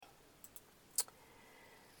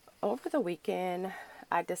Over the weekend,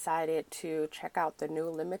 I decided to check out the new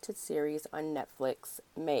limited series on Netflix,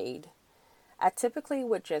 Made. I typically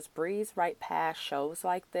would just breeze right past shows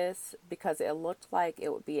like this because it looked like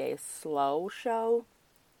it would be a slow show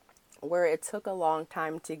where it took a long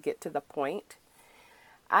time to get to the point.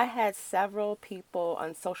 I had several people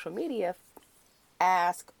on social media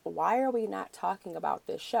ask, why are we not talking about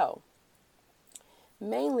this show?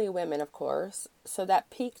 Mainly women, of course, so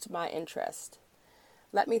that piqued my interest.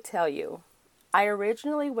 Let me tell you, I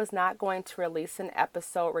originally was not going to release an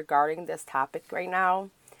episode regarding this topic right now,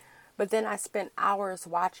 but then I spent hours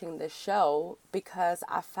watching this show because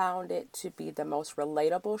I found it to be the most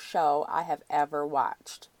relatable show I have ever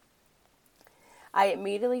watched. I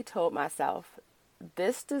immediately told myself,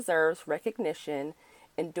 this deserves recognition.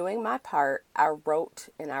 In doing my part, I wrote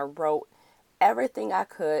everything I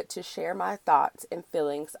could to share my thoughts and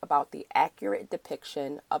feelings about the accurate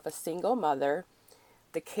depiction of a single mother,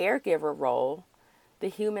 the caregiver role, the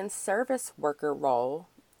human service worker role,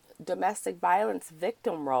 domestic violence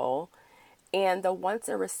victim role, and the once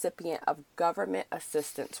a recipient of government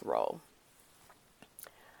assistance role.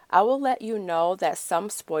 I will let you know that some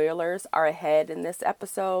spoilers are ahead in this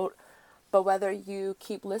episode, but whether you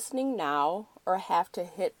keep listening now or have to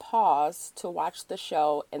hit pause to watch the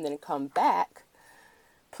show and then come back,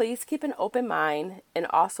 please keep an open mind and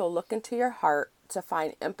also look into your heart to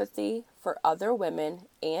find empathy for other women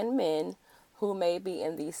and men who may be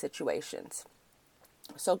in these situations.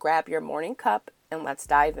 So grab your morning cup and let's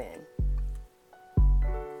dive in.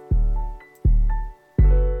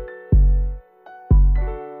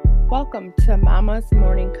 Welcome to Mama's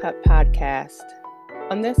Morning Cup podcast.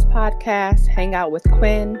 On this podcast, hang out with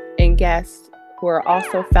Quinn and guests who are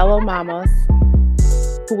also fellow mamas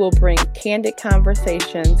who will bring candid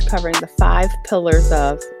conversations covering the 5 pillars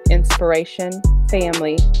of inspiration,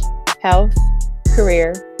 family, health,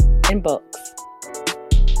 career, and books.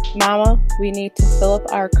 Mama, we need to fill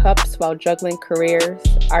up our cups while juggling careers,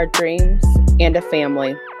 our dreams, and a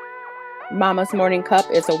family. Mama's Morning Cup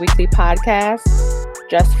is a weekly podcast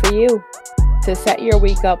just for you to set your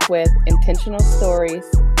week up with intentional stories,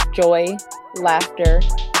 joy, laughter,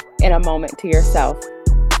 and a moment to yourself.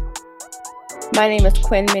 My name is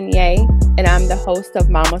Quinn Minier, and I'm the host of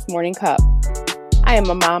Mama's Morning Cup. I am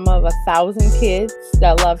a mama of 1,000 kids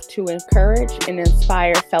that love to encourage and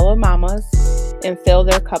inspire fellow mamas and fill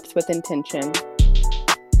their cups with intention.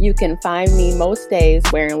 You can find me most days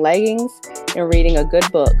wearing leggings and reading a good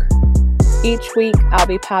book. Each week, I'll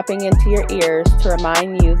be popping into your ears to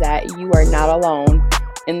remind you that you are not alone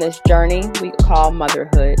in this journey we call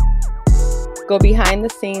motherhood. Go behind the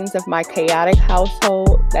scenes of my chaotic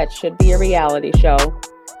household that should be a reality show,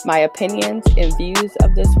 my opinions and views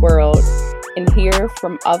of this world, and hear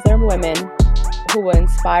from other women who will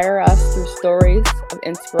inspire us through stories of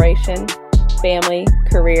inspiration, family,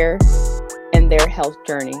 career, and their health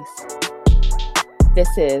journeys. This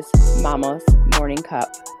is Mama's Morning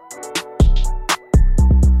Cup.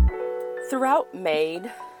 Throughout Made,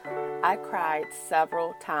 I cried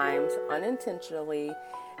several times unintentionally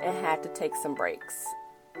and had to take some breaks.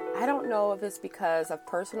 I don't know if it's because of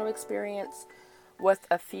personal experience with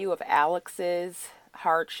a few of Alex's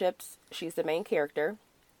hardships. She's the main character.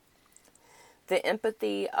 The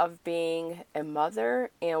empathy of being a mother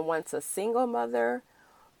and once a single mother,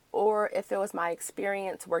 or if it was my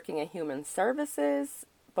experience working in human services,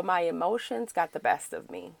 but my emotions got the best of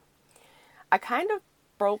me. I kind of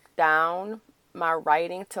broke down my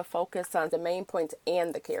writing to focus on the main points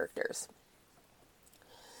and the characters.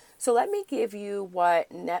 So let me give you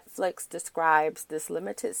what Netflix describes this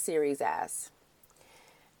limited series as.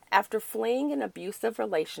 After fleeing an abusive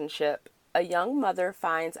relationship, a young mother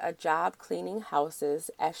finds a job cleaning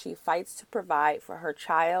houses as she fights to provide for her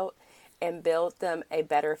child and build them a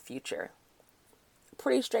better future.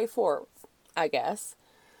 Pretty straightforward, I guess.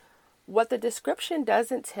 What the description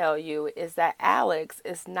doesn't tell you is that Alex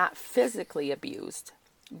is not physically abused,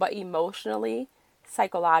 but emotionally,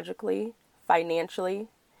 psychologically, financially,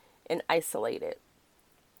 and isolated.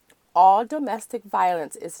 All domestic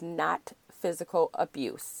violence is not physical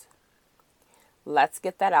abuse. Let's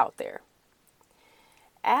get that out there.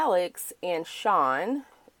 Alex and Sean,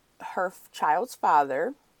 her child's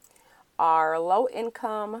father, are low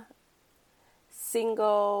income,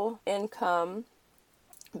 single income,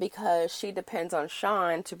 because she depends on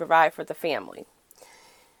Sean to provide for the family.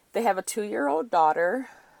 They have a 2-year-old daughter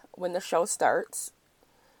when the show starts.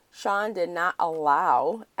 Sean did not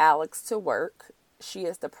allow Alex to work. She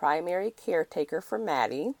is the primary caretaker for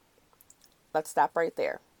Maddie. Let's stop right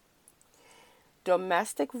there.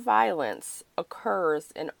 Domestic violence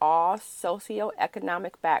occurs in all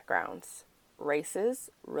socioeconomic backgrounds, races,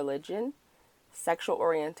 religion, sexual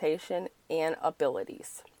orientation, and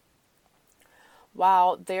abilities.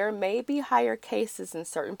 While there may be higher cases in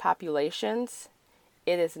certain populations,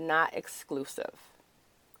 it is not exclusive.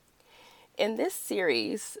 In this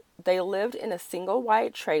series, they lived in a single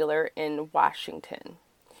wide trailer in Washington.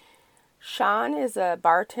 Sean is a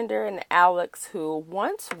bartender, and Alex, who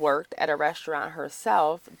once worked at a restaurant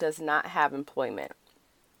herself, does not have employment.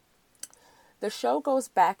 The show goes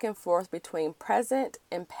back and forth between present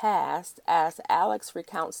and past as Alex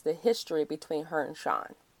recounts the history between her and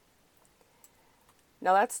Sean.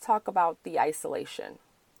 Now let's talk about the isolation.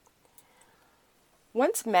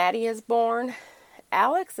 Once Maddie is born,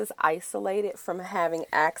 Alex is isolated from having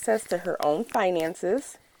access to her own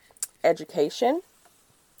finances, education.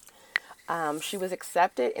 She was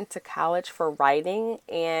accepted into college for writing,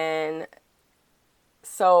 and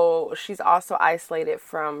so she's also isolated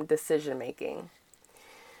from decision making.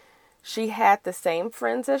 She had the same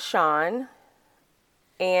friends as Sean,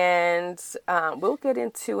 and we'll get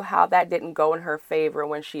into how that didn't go in her favor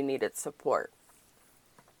when she needed support.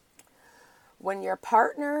 When your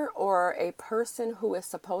partner or a person who is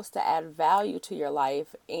supposed to add value to your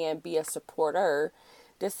life and be a supporter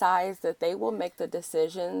decides that they will make the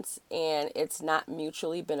decisions and it's not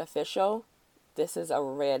mutually beneficial, this is a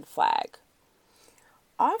red flag.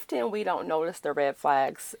 Often we don't notice the red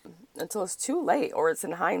flags until it's too late or it's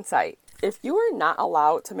in hindsight. If you are not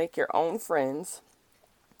allowed to make your own friends,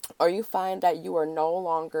 or you find that you are no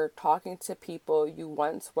longer talking to people you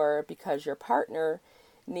once were because your partner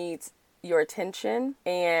needs your attention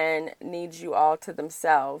and needs you all to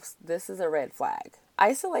themselves, this is a red flag.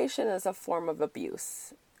 Isolation is a form of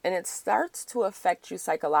abuse, and it starts to affect you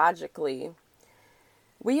psychologically.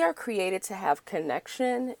 We are created to have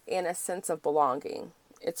connection and a sense of belonging.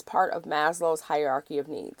 It's part of Maslow's hierarchy of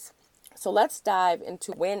needs. So let's dive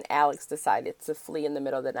into when Alex decided to flee in the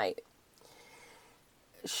middle of the night.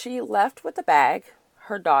 She left with a bag,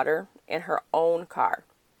 her daughter, and her own car.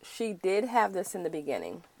 She did have this in the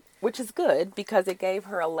beginning, which is good because it gave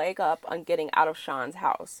her a leg up on getting out of Sean's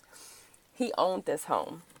house. He owned this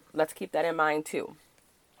home. Let's keep that in mind too.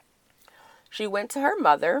 She went to her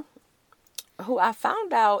mother, who I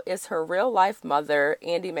found out is her real life mother,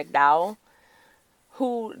 Andie MacDowell,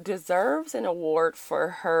 who deserves an award for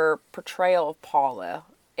her portrayal of Paula,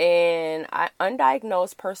 an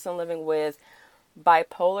undiagnosed person living with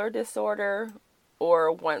bipolar disorder,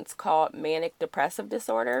 or once called manic depressive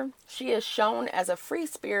disorder. She is shown as a free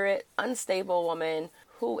spirit, unstable woman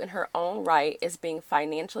who in her own right is being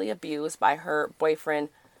financially abused by her boyfriend,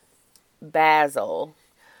 Basil.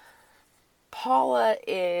 Paula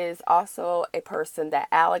is also a person that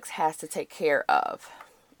Alex has to take care of.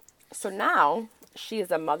 So now she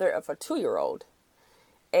is a mother of a 2-year-old,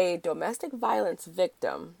 a domestic violence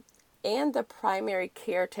victim, and the primary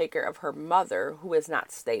caretaker of her mother, who is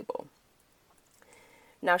not stable.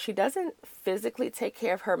 Now, she doesn't physically take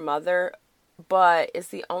care of her mother, but is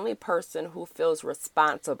the only person who feels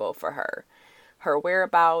responsible for her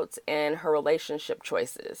whereabouts, and her relationship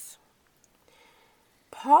choices.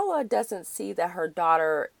 Paula doesn't see that her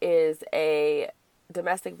daughter is a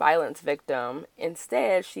domestic violence victim.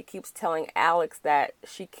 Instead, she keeps telling Alex that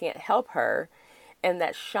she can't help her and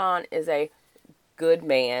that Sean is a good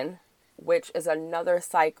man, which is another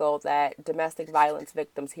cycle that domestic violence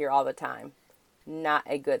victims hear all the time. Not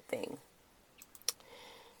a good thing.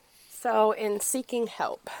 So in seeking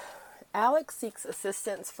help, Alex seeks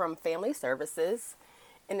assistance from family services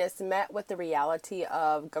and is met with the reality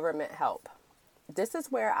of government help. This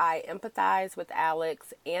is where I empathize with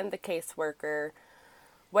Alex and the caseworker.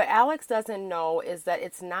 What Alex doesn't know is that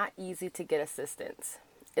it's not easy to get assistance.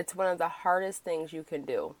 It's one of the hardest things you can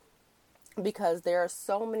do, because there are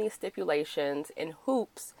so many stipulations and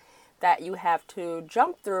hoops that you have to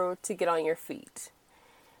jump through to get on your feet.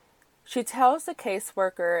 She tells the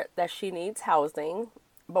caseworker that she needs housing,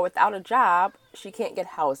 but without a job, she can't get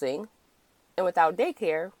housing. And without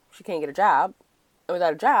daycare, she can't get a job. And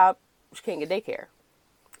without a job, she can't get daycare.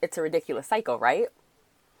 It's a ridiculous cycle, right?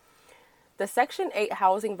 The Section 8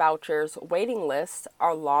 housing vouchers waiting lists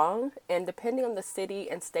are long, and depending on the city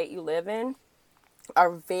and state you live in, are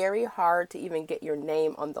very hard to even get your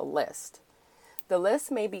name on the list. The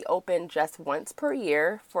list may be open just once per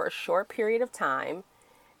year for a short period of time,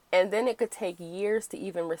 and then it could take years to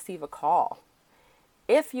even receive a call.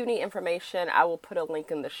 If you need information, I will put a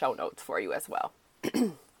link in the show notes for you as well.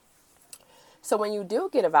 So when you do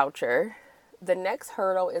get a voucher, the next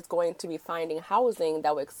hurdle is going to be finding housing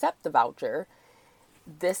that will accept the voucher.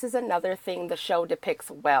 This is another thing the show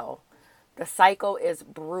depicts well. The cycle is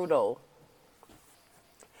brutal.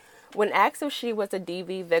 When asked if she was a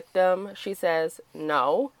DV victim, she says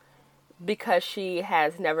no, because she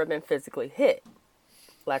has never been physically hit.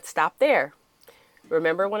 Let's stop there.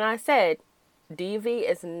 Remember when I said DV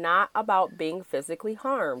is not about being physically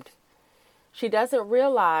harmed. She doesn't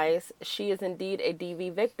realize she is indeed a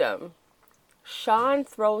DV victim. Sean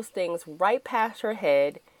throws things right past her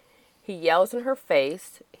head. He yells in her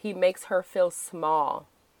face. He makes her feel small.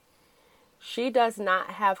 She does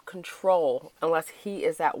not have control unless he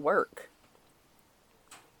is at work.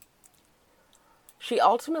 She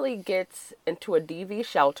ultimately gets into a DV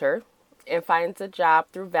shelter and finds a job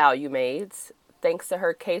through Value Maids, thanks to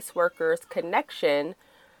her caseworker's connection.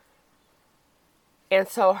 And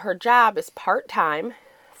so her job is part-time,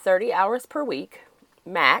 30 hours per week,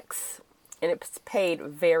 max, and it's paid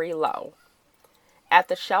very low. At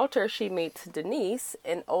the shelter, she meets Denise,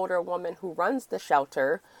 an older woman who runs the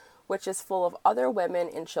shelter, which is full of other women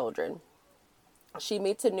and children. She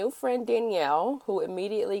meets a new friend, Danielle, who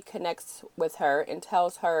immediately connects with her and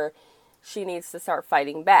tells her she needs to start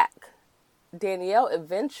fighting back. Danielle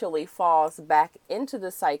eventually falls back into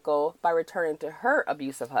the cycle by returning to her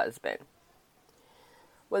abusive husband.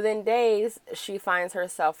 Within days, she finds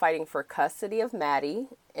herself fighting for custody of Maddie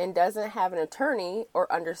and doesn't have an attorney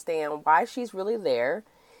or understand why she's really there,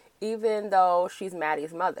 even though she's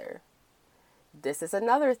Maddie's mother. This is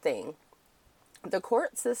another thing. The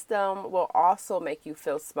court system will also make you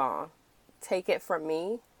feel small. Take it from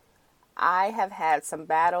me. I have had some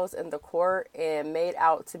battles in the court and made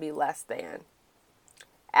out to be less than.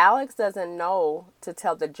 Alex doesn't know to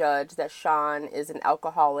tell the judge that Sean is an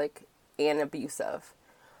alcoholic and abusive.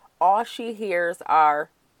 All she hears are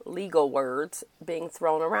legal words being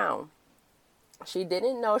thrown around. She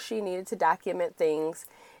didn't know she needed to document things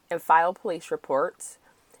and file police reports.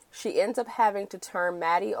 She ends up having to turn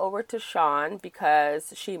Maddie over to Sean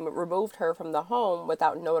because she removed her from the home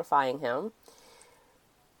without notifying him.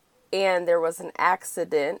 And there was an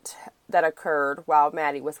accident that occurred while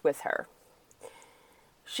Maddie was with her.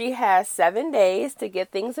 She has 7 days to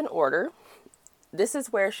get things in order. This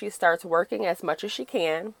is where she starts working as much as she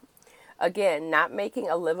can. Again, not making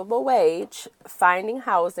a livable wage, finding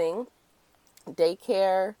housing,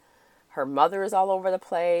 daycare. Her mother is all over the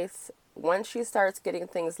place. Once she starts getting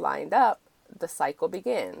things lined up, the cycle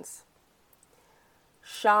begins.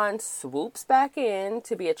 Sean swoops back in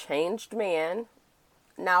to be a changed man.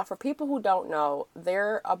 Now, for people who don't know, there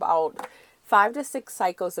are about 5 to 6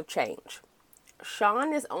 cycles of change.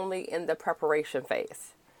 Sean is only in the preparation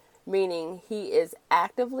phase, meaning he is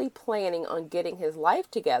actively planning on getting his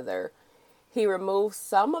life together. He removes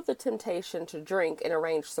some of the temptation to drink and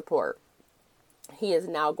arrange support. He is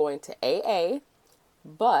now going to AA,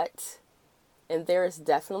 but, and there is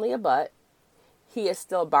definitely a but, he is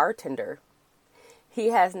still a bartender. He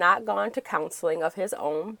has not gone to counseling of his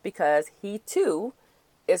own because he too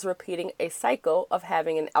is repeating a cycle of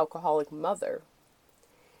having an alcoholic mother.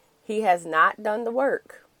 He has not done the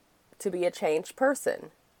work to be a changed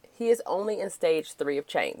person. He is only in stage 3 of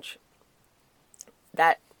change.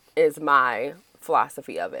 That is my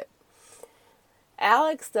philosophy of it.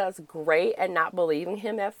 Alex does great at not believing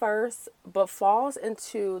him at first, but falls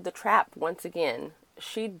into the trap once again.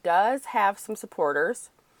 She does have some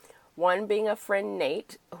supporters, one being a friend,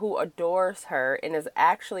 Nate, who adores her and is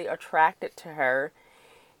actually attracted to her.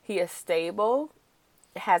 He is stable,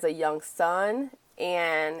 has a young son,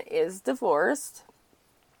 and is divorced.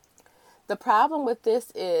 The problem with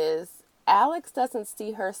this is Alex doesn't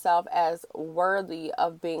see herself as worthy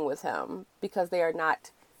of being with him because they are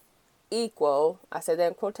not equal. I say that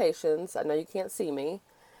in quotations. I know you can't see me.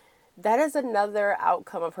 That is another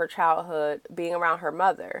outcome of her childhood being around her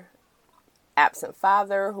mother. Absent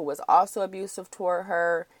father who was also abusive toward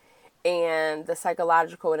her, and the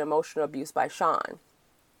psychological and emotional abuse by Sean.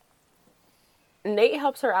 Nate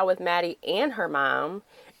helps her out with Maddie and her mom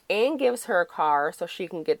and gives her a car so she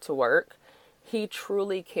can get to work. He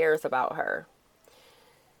truly cares about her.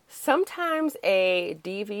 Sometimes a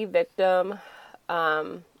DV victim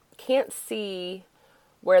can't see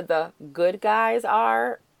where the good guys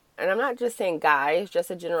are. And I'm not just saying guys, just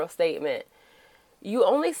a general statement. You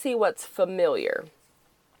only see what's familiar.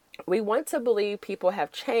 We want to believe people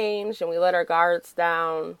have changed and we let our guards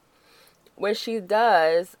down. When she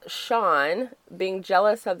does, Sean, being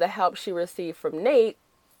jealous of the help she received from Nate,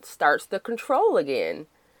 starts the control again.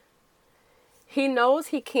 He knows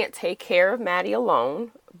he can't take care of Maddie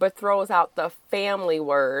alone, but throws out the family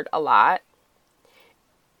word a lot.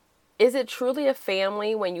 Is it truly a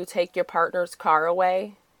family when you take your partner's car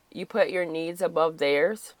away? You put your needs above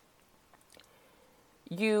theirs?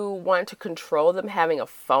 You want to control them having a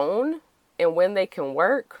phone and when they can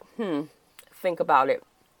work? Think about it.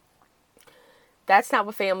 That's not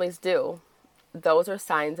what families do. Those are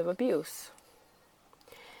signs of abuse.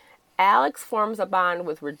 Alex forms a bond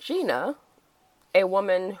with Regina, a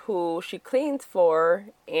woman who she cleans for,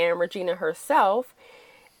 and Regina herself,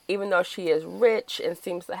 even though she is rich and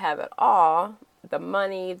seems to have it all, the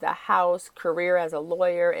money, the house, career as a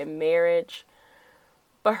lawyer, and marriage,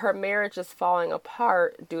 but her marriage is falling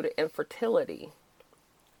apart due to infertility.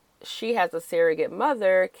 She has a surrogate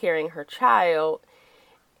mother carrying her child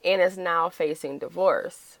and is now facing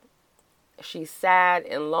divorce. She's sad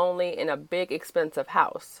and lonely in a big, expensive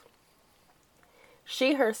house.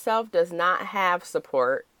 She herself does not have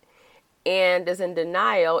support and is in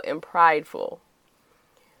denial and prideful.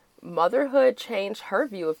 Motherhood changed her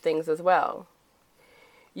view of things as well.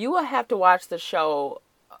 You will have to watch the show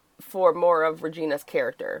for more of Regina's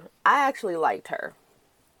character. I actually liked her.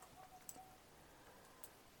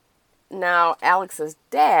 Now, Alex's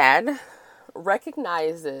dad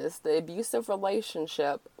recognizes the abusive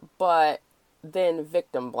relationship, but then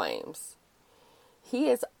victim blames. He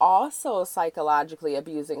is also psychologically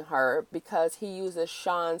abusing her because he uses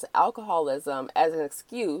Sean's alcoholism as an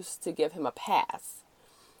excuse to give him a pass.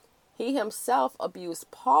 He himself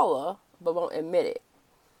abused Paula, but won't admit it.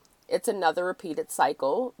 It's another repeated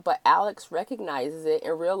cycle, but Alex recognizes it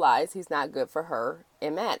and realizes he's not good for her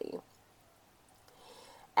and Maddie.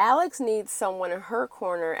 Alex needs someone in her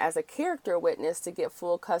corner as a character witness to get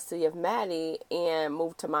full custody of Maddie and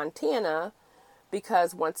move to Montana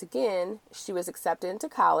because, once again, she was accepted into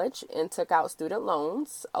college and took out student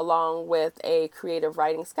loans along with a creative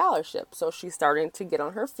writing scholarship. So she's starting to get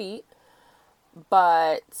on her feet,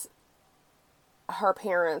 but her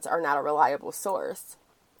parents are not a reliable source.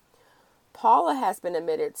 Paula has been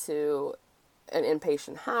admitted to an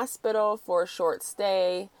inpatient hospital for a short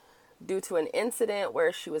stay due to an incident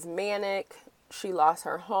where she was manic. She lost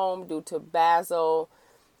her home due to Basil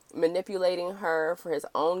manipulating her for his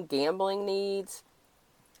own gambling needs.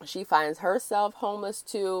 She finds herself homeless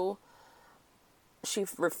too. She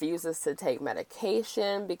refuses to take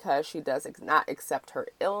medication because she does not accept her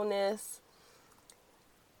illness.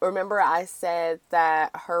 Remember I said that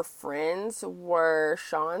her friends were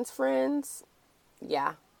Sean's friends?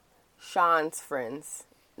 Yeah, Sean's friends,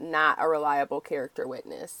 not a reliable character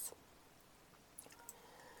witness.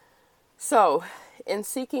 So, in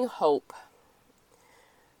seeking hope,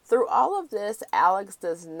 through all of this, Alex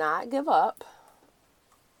does not give up.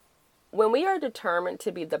 When we are determined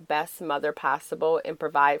to be the best mother possible and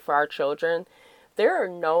provide for our children, there are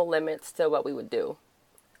no limits to what we would do.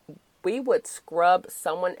 We would scrub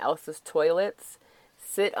someone else's toilets,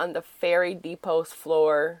 sit on the ferry depot's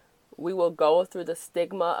floor. We will go through the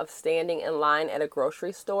stigma of standing in line at a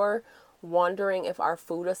grocery store, wondering if our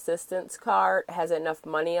food assistance card has enough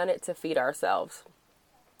money on it to feed ourselves.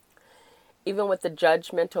 Even with the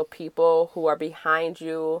judgmental people who are behind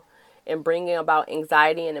you and bringing about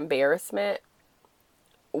anxiety and embarrassment,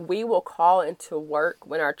 we will call into work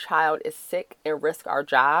when our child is sick and risk our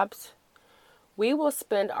jobs. We will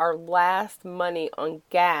spend our last money on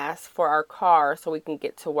gas for our car so we can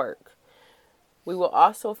get to work. We will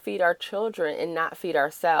also feed our children and not feed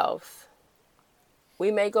ourselves. We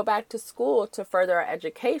may go back to school to further our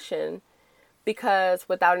education because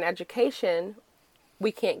without an education,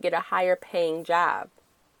 we can't get a higher paying job.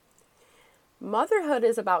 Motherhood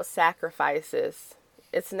is about sacrifices.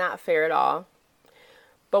 It's not fair at all.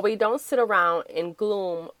 But we don't sit around in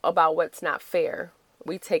gloom about what's not fair.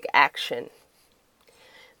 We take action.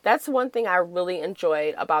 That's one thing I really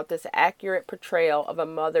enjoyed about this accurate portrayal of a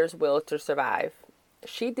mother's will to survive.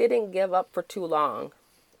 She didn't give up for too long.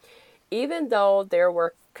 Even though there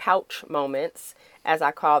were couch moments, as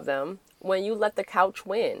I call them, when you let the couch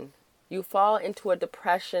win, you fall into a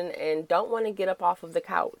depression and don't want to get up off of the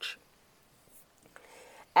couch.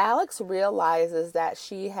 Alex realizes that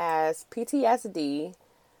she has PTSD,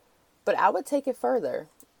 but I would take it further.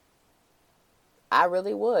 I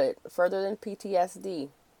really would, further than PTSD.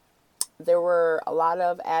 There were a lot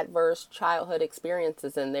of adverse childhood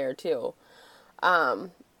experiences in there too. But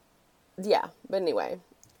anyway,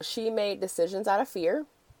 she made decisions out of fear.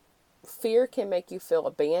 Fear can make you feel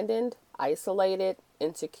abandoned, isolated,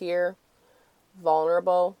 insecure,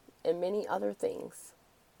 vulnerable, and many other things.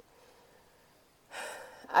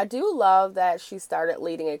 I do love that she started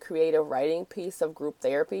leading a creative writing piece of group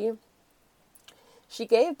therapy. She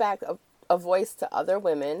gave back a voice to other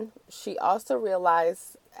women. She also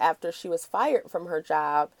realized after she was fired from her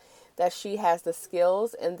job that she has the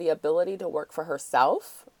skills and the ability to work for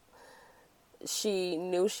herself. She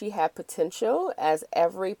knew she had potential, as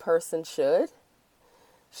every person should.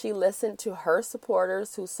 She listened to her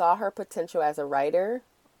supporters who saw her potential as a writer,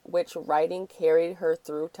 which writing carried her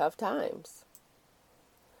through tough times.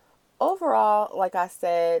 overall, like I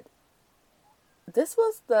said, this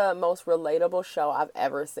was the most relatable show I've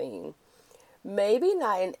ever seen. Maybe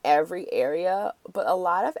not in every area, but a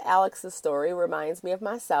lot of Alex's story reminds me of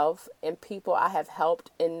myself and people I have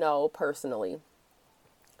helped and know personally.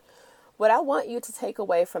 What I want you to take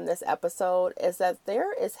away from this episode is that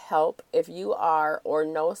there is help if you are or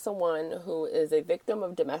know someone who is a victim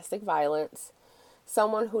of domestic violence,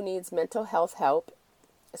 someone who needs mental health help,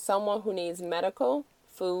 someone who needs medical,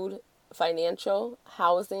 food, financial,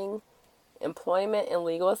 housing, employment, and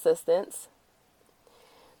legal assistance.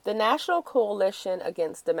 The National Coalition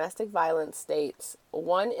Against Domestic Violence states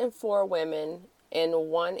 1 in 4 women and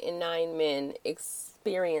 1 in 9 men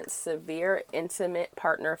experience severe intimate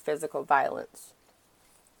partner physical violence.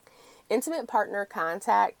 Intimate partner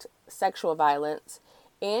contact, sexual violence,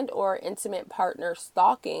 and or intimate partner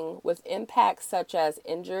stalking with impacts such as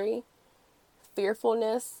injury,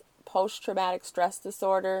 fearfulness, post-traumatic stress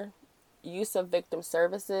disorder, use of victim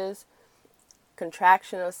services,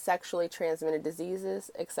 contraction of sexually transmitted diseases,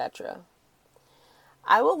 etc.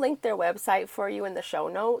 I will link their website for you in the show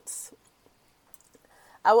notes.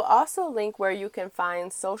 I will also link where you can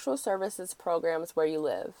find social services programs where you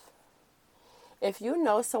live. If you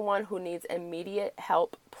know someone who needs immediate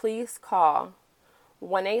help, please call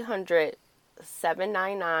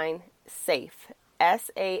 1-800-799-SAFE,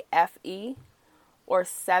 SAFE, or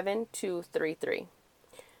 7233.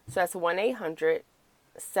 So that's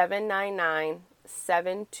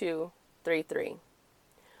 1-800-799-7233.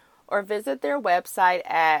 Or visit their website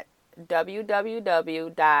at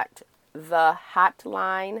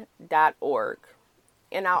www.thehotline.org.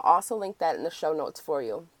 And I'll also link that in the show notes for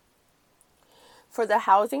you. For the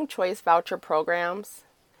Housing Choice Voucher programs,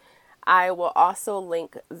 I will also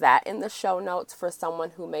link that in the show notes for someone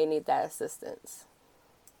who may need that assistance.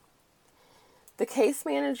 The case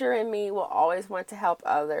manager in me will always want to help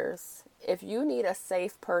others. If you need a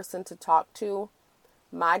safe person to talk to,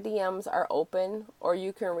 my DMs are open, or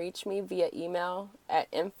you can reach me via email at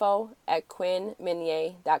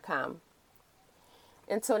info@quinnminier.com.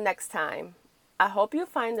 Until next time, I hope you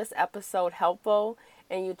find this episode helpful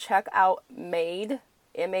and you check out Maid,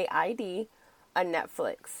 M-A-I-D, on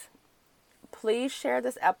Netflix. Please share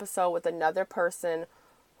this episode with another person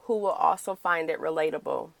who will also find it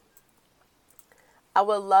relatable. I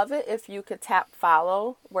would love it if you could tap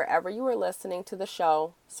follow wherever you are listening to the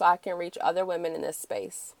show so I can reach other women in this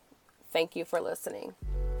space. Thank you for listening.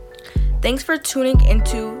 Thanks for tuning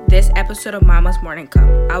into this episode of Mama's Morning Cup.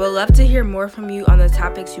 I would love to hear more from you on the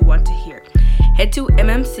topics you want to hear. Head to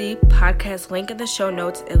MMC Podcast link in the show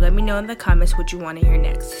notes and let me know in the comments what you want to hear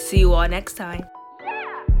next. See you all next time.